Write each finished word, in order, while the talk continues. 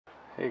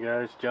Hey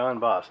guys, John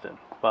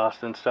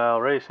Boston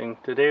Style Racing.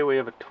 Today we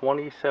have a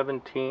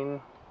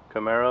 2017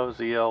 Camaro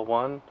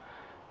ZL1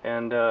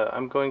 and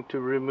I'm going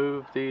to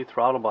remove the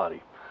throttle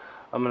body.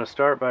 I'm going to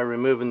start by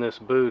removing this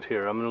boot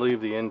here. I'm going to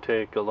leave the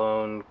intake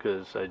alone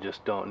because I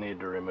just don't need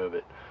to remove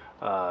it.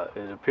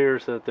 It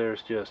appears that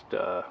there's just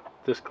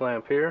this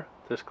clamp here,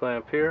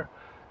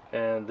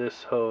 and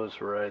this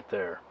hose right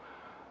there.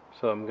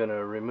 So I'm going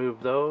to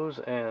remove those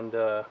and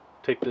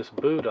take this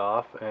boot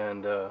off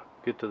and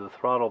get to the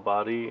throttle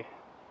body,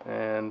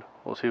 and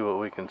we'll see what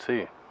we can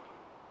see.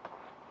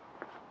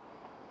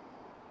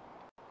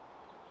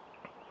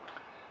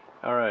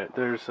 Alright,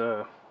 there's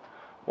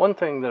one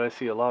thing that I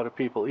see a lot of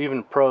people,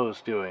 even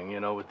pros,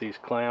 doing, with these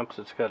clamps.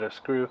 It's got a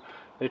screw.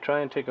 They try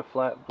and take a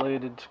flat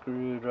bladed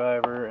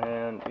screwdriver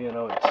and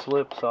it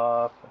slips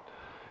off.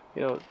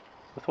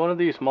 With one of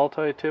these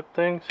multi-tip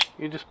things,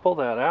 you just pull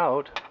that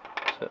out,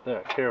 set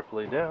that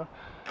carefully down,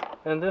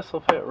 and this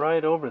will fit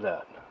right over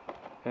that.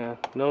 And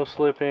no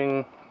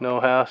slipping,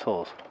 no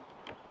hassles.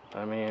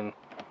 I mean,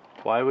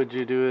 why would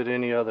you do it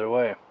any other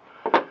way?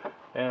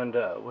 And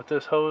with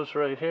this hose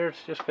right here,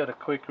 it's just got a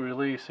quick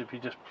release. If you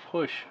just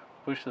push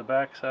the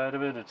back side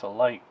of it, it's a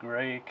light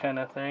gray kind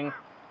of thing,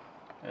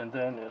 and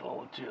then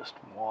it'll just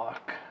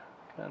walk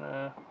kind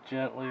of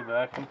gently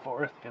back and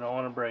forth. You don't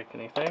want to break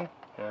anything,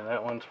 and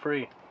that one's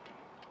free.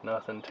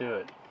 Nothing to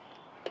it.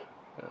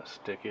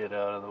 Stick it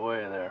out of the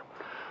way there.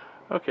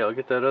 Okay, I'll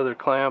get that other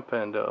clamp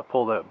and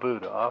pull that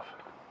boot off.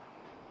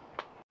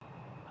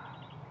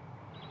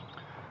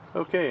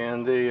 Okay,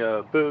 and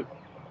the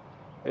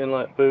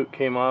inlet boot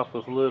came off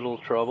with little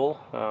trouble.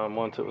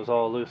 Once it was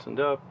all loosened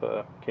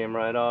up, came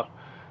right off.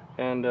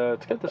 And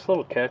it's got this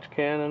little catch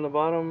can in the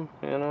bottom,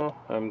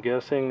 I'm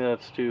guessing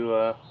that's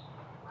to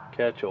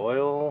catch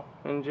oil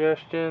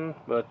ingestion,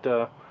 but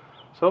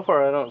so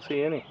far I don't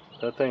see any.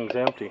 That thing's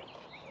empty,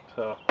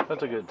 so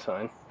that's a good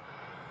sign.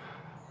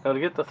 Now to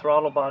get the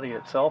throttle body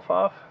itself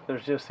off,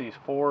 there's just these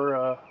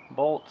 4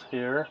 bolts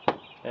here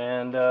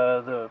and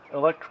the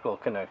electrical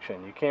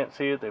connection. You can't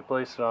see it, they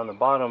placed it on the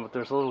bottom, but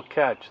there's a little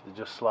catch that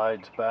just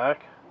slides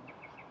back,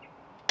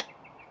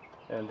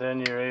 and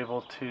then you're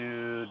able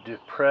to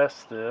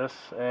depress this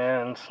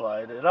and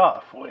slide it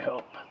off, we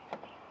hope.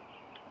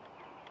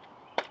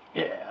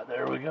 Yeah,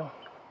 there we go.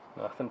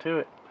 Nothing to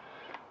it.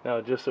 Now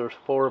just there's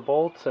 4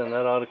 bolts and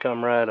that ought to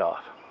come right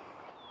off.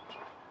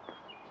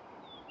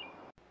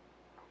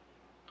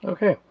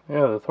 Okay,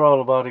 yeah, the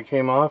throttle body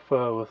came off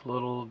with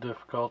little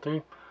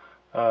difficulty.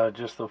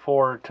 Just the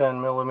 4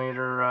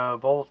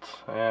 10mm bolts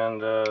and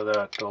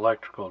that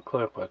electrical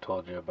clip I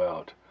told you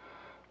about.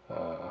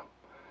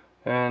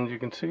 And you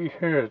can see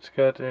here it's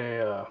got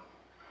a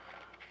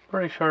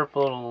pretty sharp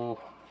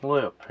little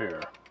lip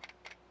here.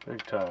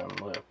 Big time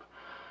lip.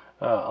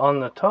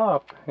 On the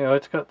top,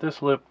 it's got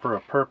this lip for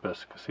a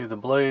purpose. See, the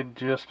blade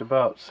just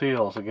about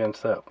seals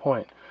against that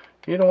point.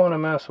 You don't want to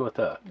mess with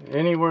that.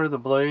 Anywhere the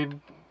blade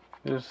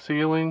is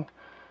sealing,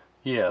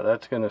 yeah,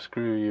 that's going to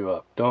screw you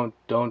up. Don't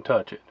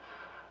touch it.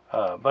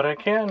 But I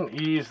can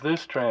ease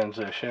this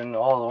transition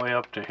all the way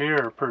up to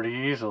here pretty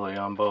easily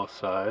on both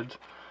sides.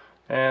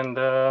 And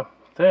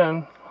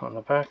then on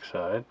the back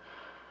side,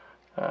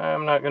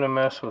 I'm not going to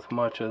mess with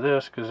much of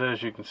this because,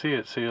 as you can see,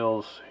 it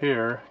seals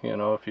here.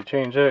 If you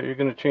change that, you're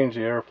going to change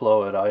the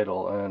airflow at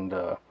idle, and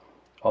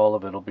all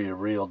of it will be a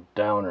real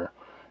downer.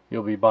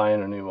 You'll be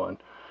buying a new one.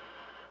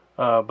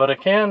 But I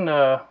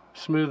can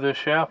smooth this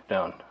shaft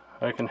down.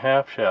 I can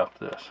half shaft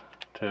this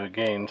to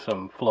gain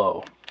some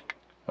flow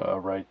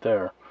right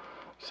there.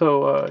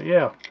 So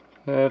yeah,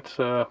 it's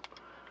not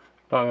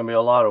going to be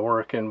a lot of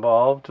work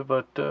involved,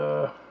 but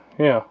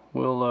yeah,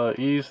 we'll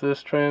ease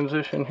this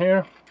transition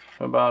here,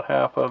 about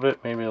half of it,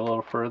 maybe a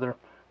little further,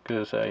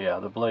 because yeah,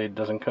 the blade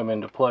doesn't come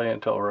into play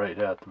until right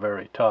at the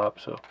very top,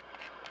 so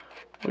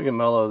we can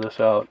mellow this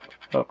out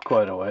up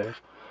quite a ways,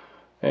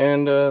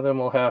 and then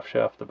we'll half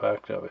shaft the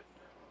back of it,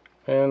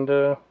 and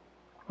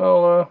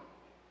I'll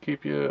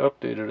keep you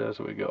updated as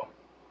we go.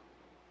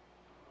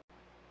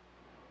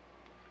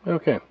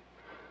 Okay,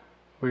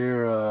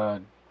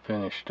 we're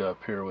finished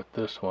up here with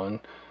this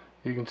one.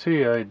 You can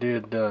see I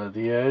did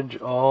the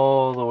edge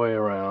all the way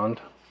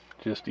around,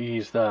 just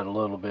eased that a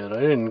little bit.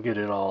 I didn't get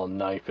it all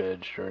knife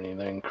edged or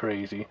anything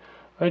crazy.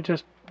 I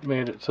just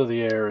made it so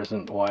the air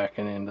isn't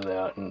whacking into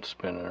that and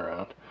spinning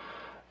around.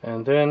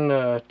 And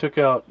then took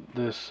out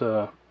this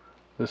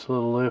this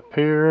little lip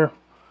here,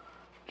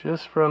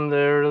 just from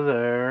there to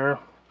there.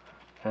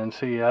 And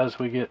see, as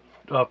we get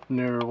up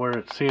near where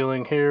it's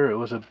sealing here, it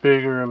was a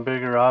bigger and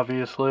bigger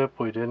obvious lip.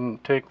 We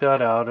didn't take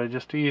that out. I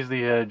just eased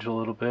the edge a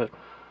little bit,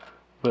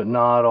 but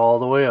not all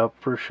the way up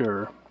for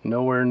sure.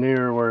 Nowhere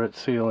near where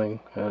it's sealing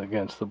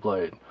against the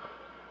blade.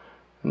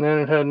 And then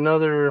it had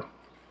another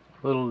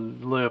little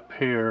lip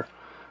here.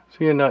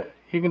 See, and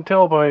you can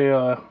tell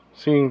by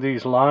seeing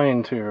these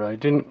lines here, I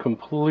didn't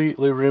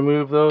completely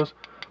remove those.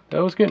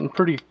 That was getting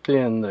pretty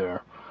thin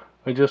there.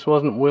 I just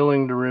wasn't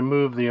willing to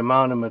remove the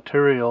amount of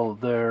material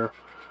there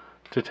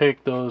to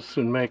take those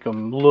and make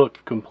them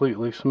look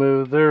completely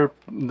smooth.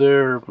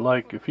 They're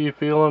like, if you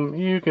feel them,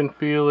 you can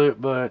feel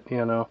it, but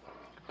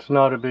It's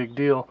not a big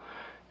deal.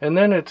 And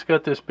then it's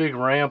got this big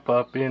ramp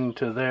up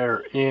into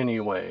there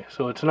anyway.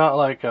 So it's not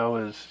like I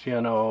was,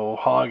 you know,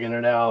 hogging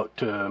it out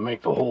to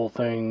make the whole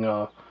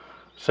thing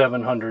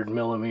 700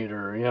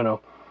 millimeter, you know.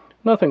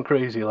 Nothing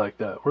crazy like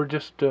that. We're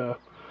just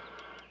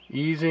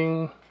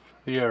easing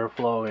the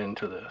airflow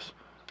into this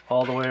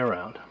all the way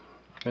around.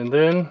 And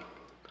then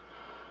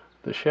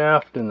the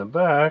shaft in the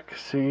back,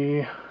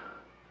 see,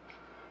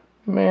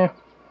 where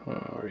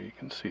you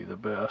can see the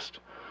best.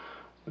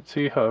 But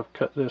see how I've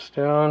cut this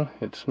down?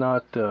 It's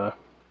not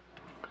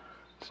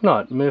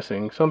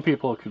missing. Some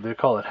people, they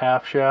call it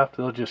half shaft.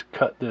 They'll just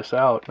cut this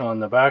out on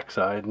the back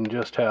side and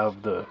just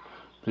have the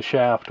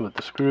shaft with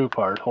the screw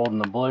part holding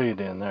the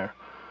blade in there.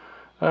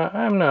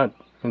 I'm not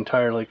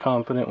entirely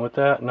confident with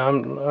that, and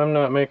I'm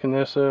not making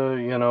this a,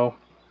 you know,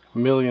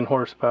 million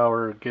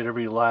horsepower, get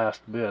every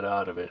last bit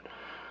out of it.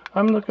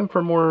 I'm looking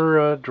for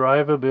more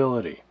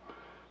drivability.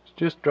 It's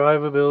just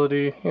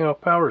drivability. You know,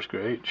 power's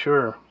great,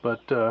 sure,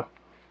 but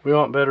we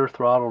want better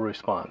throttle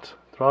response.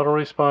 Throttle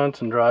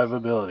response and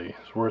drivability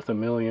is worth $1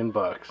 million.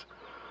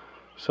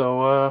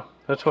 So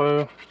that's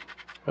why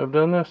I've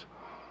done this.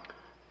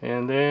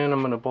 And then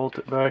I'm going to bolt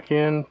it back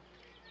in.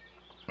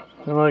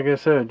 And like I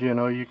said, you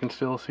know, you can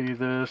still see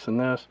this and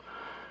this.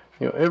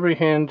 You know, every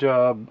hand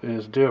job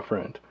is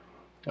different.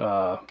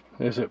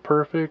 Is it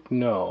perfect?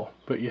 No.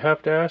 But you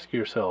have to ask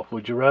yourself,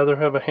 would you rather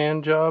have a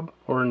hand job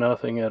or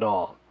nothing at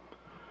all?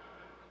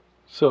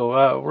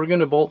 So we're going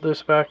to bolt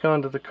this back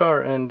onto the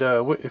car, and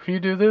if you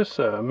do this,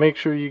 make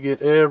sure you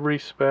get every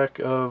speck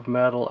of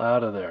metal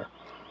out of there.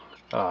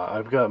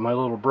 I've got my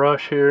little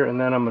brush here, and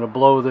then I'm going to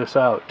blow this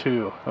out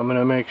too. I'm going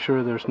to make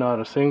sure there's not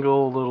a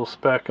single little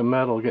speck of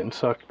metal getting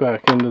sucked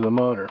back into the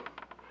motor.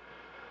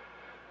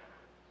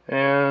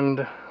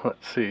 And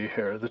let's see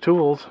here, the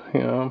tools, you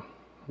know,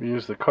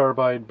 use the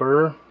carbide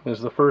burr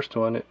is the first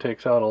one. It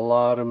takes out a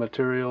lot of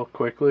material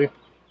quickly.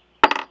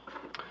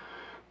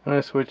 And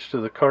I switch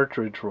to the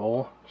cartridge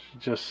roll.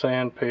 It's just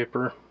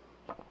sandpaper.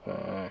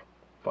 There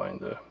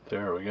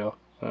we go.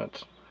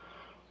 That's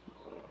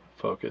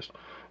focused.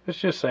 It's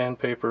just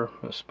sandpaper,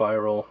 a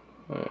spiral,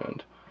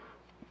 and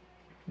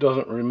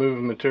doesn't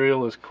remove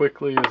material as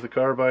quickly as the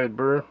carbide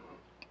burr.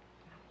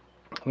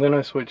 And then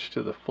I switch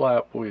to the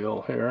flap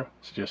wheel here.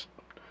 It's just,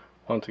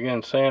 once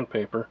again,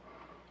 sandpaper,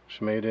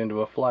 which made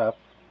into a flap.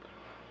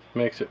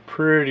 Makes it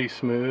pretty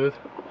smooth.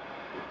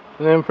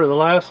 And then for the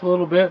last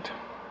little bit,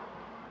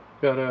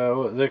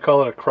 got they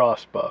call it a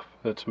cross buff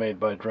that's made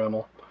by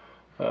Dremel.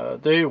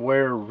 They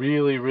wear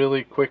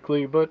really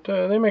quickly, but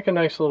they make a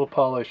nice little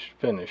polished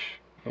finish.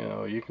 You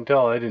know, you can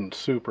tell I didn't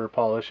super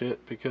polish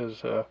it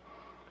because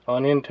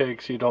on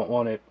intakes you don't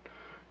want it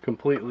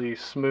completely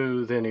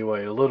smooth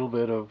anyway. A little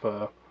bit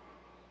of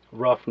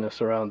roughness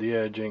around the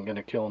edge ain't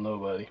gonna kill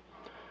nobody.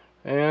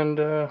 And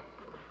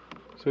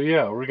so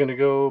yeah, we're gonna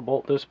go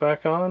bolt this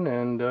back on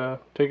and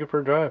take it for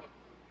a drive.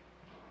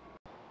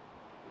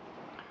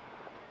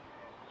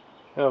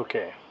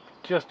 Okay,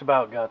 just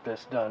about got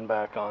this done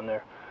back on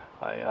there.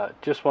 I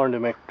just wanted to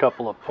make a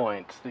couple of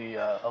points.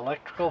 The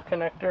electrical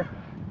connector,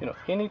 you know,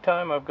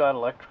 anytime I've got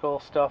electrical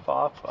stuff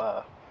off,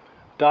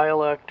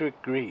 dielectric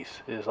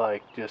grease is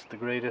like just the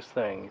greatest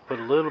thing. You put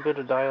a little bit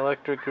of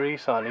dielectric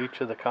grease on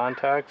each of the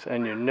contacts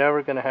and you're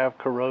never going to have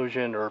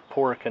corrosion or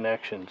poor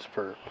connections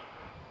for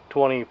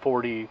 20,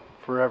 40,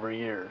 forever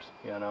years,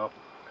 you know.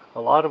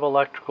 A lot of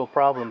electrical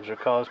problems are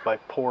caused by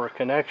poor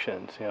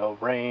connections, you know,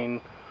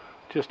 rain,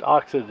 just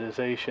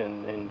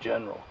oxidization in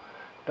general.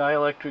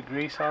 Dielectric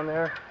grease on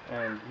there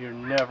and you're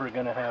never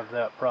going to have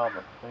that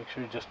problem. Make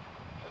sure you just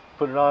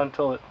put it on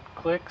until it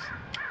clicks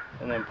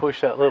and then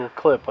push that little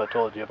clip I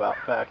told you about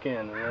back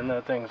in, and then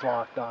that thing's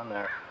locked on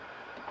there.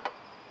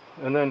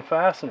 And then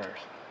fasteners,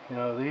 you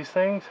know, these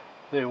things,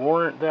 they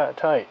weren't that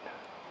tight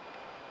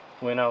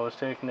when I was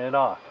taking it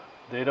off.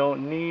 They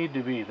don't need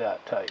to be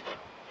that tight.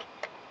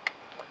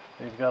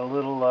 They've got a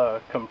little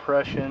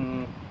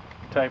compression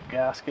type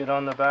gasket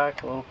on the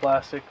back, a little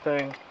plastic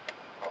thing,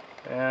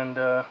 and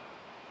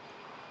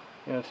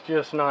you know, it's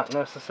just not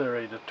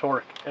necessary to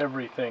torque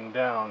everything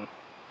down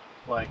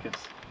like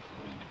it's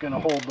gonna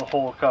hold the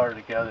whole car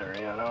together,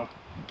 you know.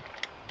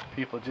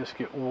 People just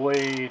get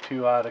way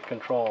too out of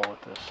control with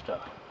this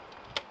stuff.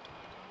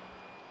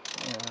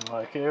 And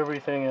like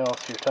everything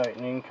else you're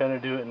tightening, kind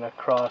of do it in a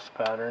cross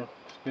pattern.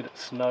 Just get it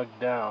snugged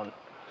down.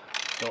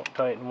 Don't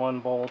tighten one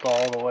bolt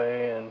all the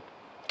way and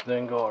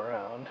then go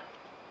around.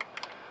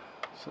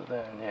 So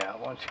then, yeah,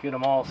 once you get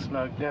them all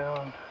snugged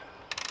down,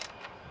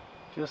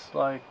 just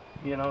like,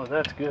 you know,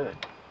 that's good.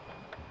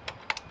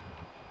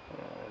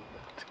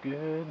 That's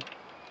good.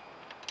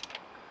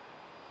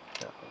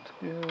 That one's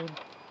good.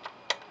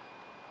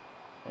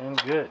 And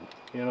good.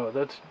 You know,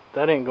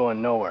 that ain't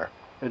going nowhere.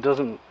 It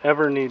doesn't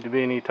ever need to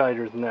be any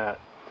tighter than that.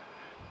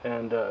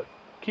 And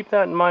keep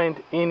that in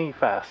mind any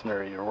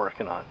fastener you're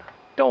working on.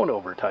 Don't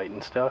over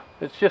tighten stuff.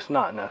 It's just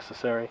not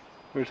necessary.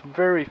 There's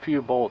very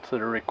few bolts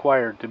that are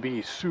required to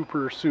be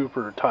super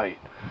tight.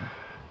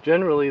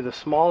 Generally, the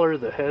smaller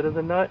the head of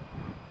the nut,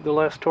 the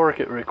less torque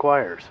it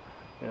requires.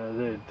 You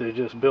know, they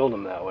just build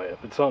them that way.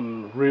 If it's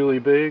something really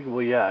big,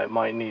 well, yeah, it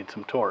might need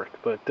some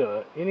torque. But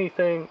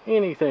anything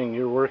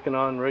you're working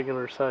on,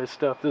 regular size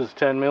stuff, this is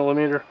 10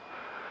 millimeter,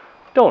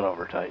 don't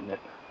over tighten it.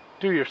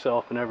 Do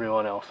yourself and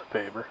everyone else a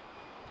favor.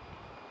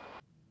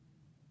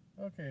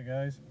 Okay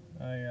guys,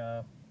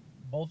 I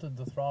bolted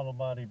the throttle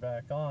body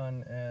back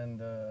on,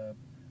 and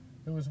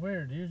it was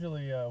weird.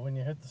 Usually when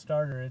you hit the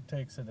starter, it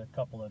takes it a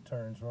couple of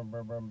turns,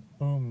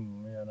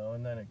 boom, you know,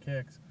 and then it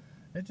kicks.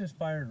 It just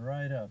fired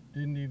right up,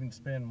 didn't even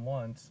spin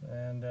once.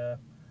 And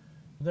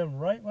then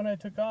right when I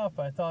took off,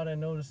 I thought I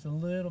noticed a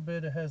little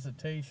bit of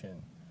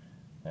hesitation.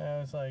 It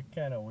was like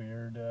kind of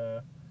weird.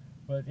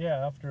 But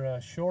yeah, after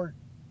a short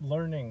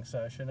learning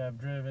session, I've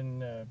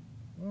driven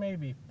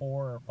maybe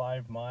 4 or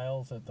 5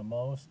 miles at the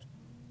most,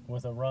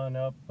 with a run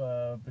up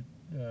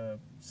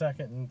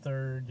second and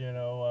third, you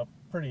know, up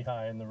pretty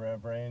high in the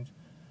rev range.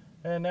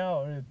 And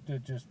now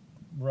it just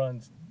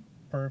runs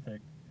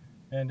perfect.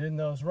 And in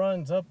those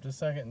runs up to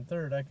second and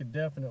third, I could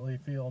definitely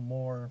feel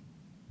more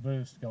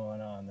boost going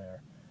on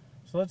there.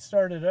 So let's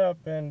start it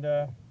up, and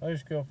I'll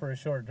just go for a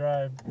short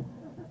drive.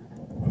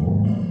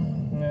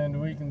 And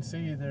we can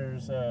see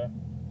there's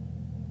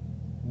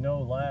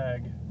no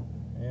lag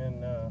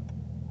in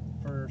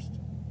first.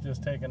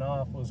 Just taking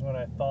off was when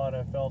I thought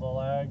I felt a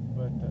lag,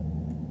 but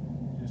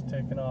just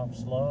taking off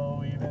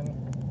slow even.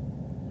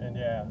 And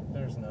yeah,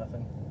 there's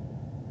nothing.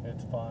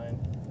 It's fine.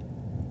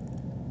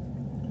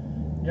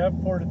 Yeah,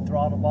 I've ported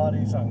throttle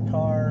bodies on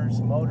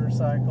cars,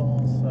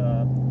 motorcycles.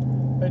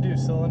 I do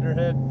cylinder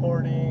head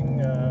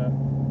porting.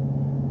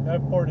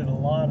 I've ported a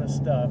lot of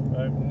stuff.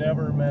 I've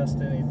never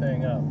messed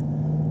anything up.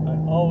 I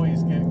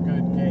always get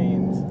good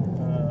gains.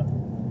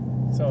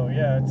 So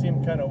yeah, it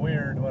seemed kind of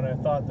weird when I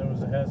thought there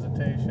was a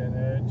hesitation.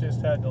 I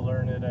just had to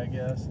learn it, I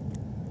guess.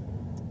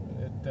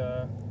 It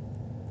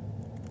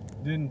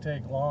didn't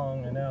take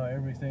long, and now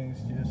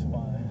everything's just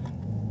fine.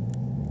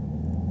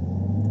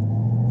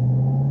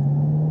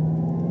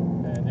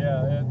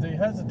 Yeah, the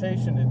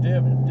hesitation it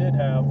did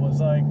have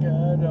was like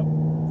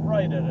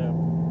right at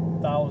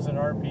 1,000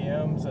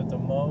 RPMs at the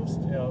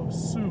most. You know, it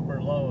was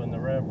super low in the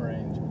rev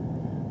range.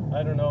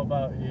 I don't know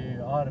about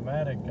you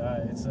automatic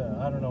guys.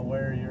 I don't know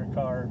where your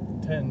car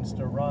tends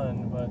to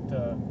run, but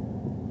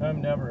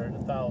I'm never at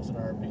 1,000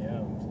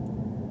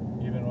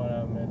 RPMs, even when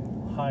I'm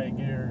in high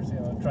gears, you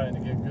know, trying to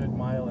get good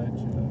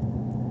mileage.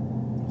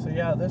 So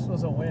yeah, this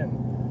was a win.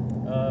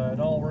 It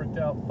all worked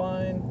out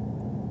fine,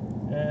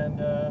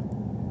 and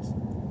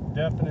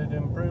definite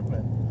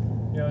improvement.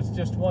 You know, it's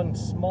just one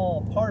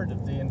small part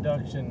of the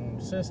induction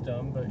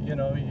system, but you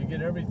know, you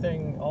get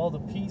everything, all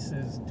the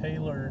pieces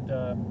tailored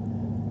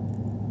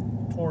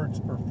towards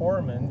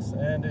performance,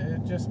 and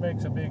it just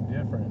makes a big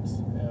difference.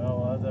 You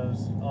know,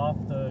 those off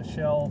the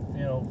shelf,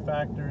 you know,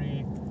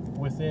 factory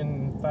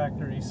within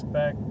factory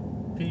spec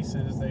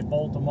pieces, they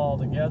bolt them all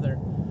together.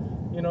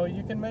 You know,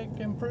 you can make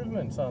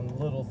improvements on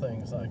little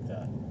things like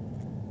that.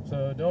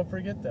 So don't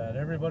forget that.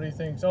 Everybody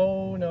thinks,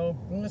 oh no,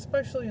 and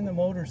especially in the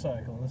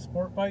motorcycle, in the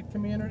sport bike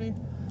community,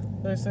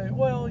 they say,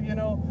 well, you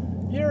know,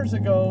 years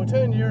ago,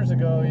 10 years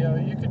ago, you know,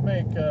 you could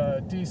make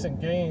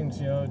decent gains,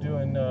 you know,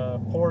 doing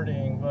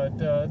porting,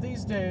 but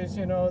these days,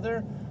 you know,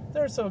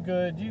 they're so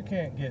good, you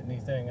can't get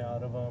anything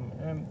out of them,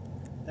 and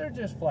they're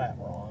just flat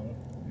wrong,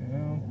 you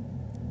know.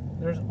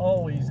 There's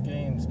always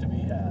gains to be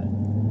had,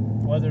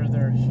 whether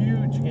they're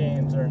huge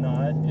gains or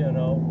not, you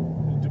know.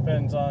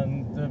 Depends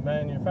on the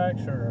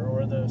manufacturer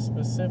or the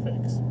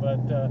specifics,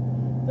 but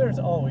there's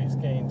always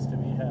gains to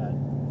be had.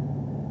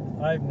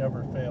 I've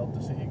never failed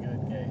to see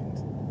good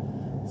gains.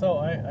 So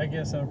I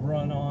guess I've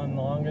run on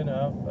long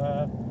enough.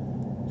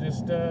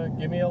 Just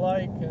give me a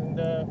like and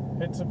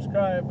hit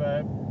subscribe.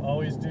 I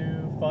always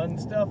do fun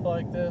stuff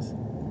like this.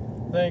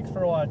 Thanks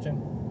for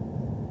watching.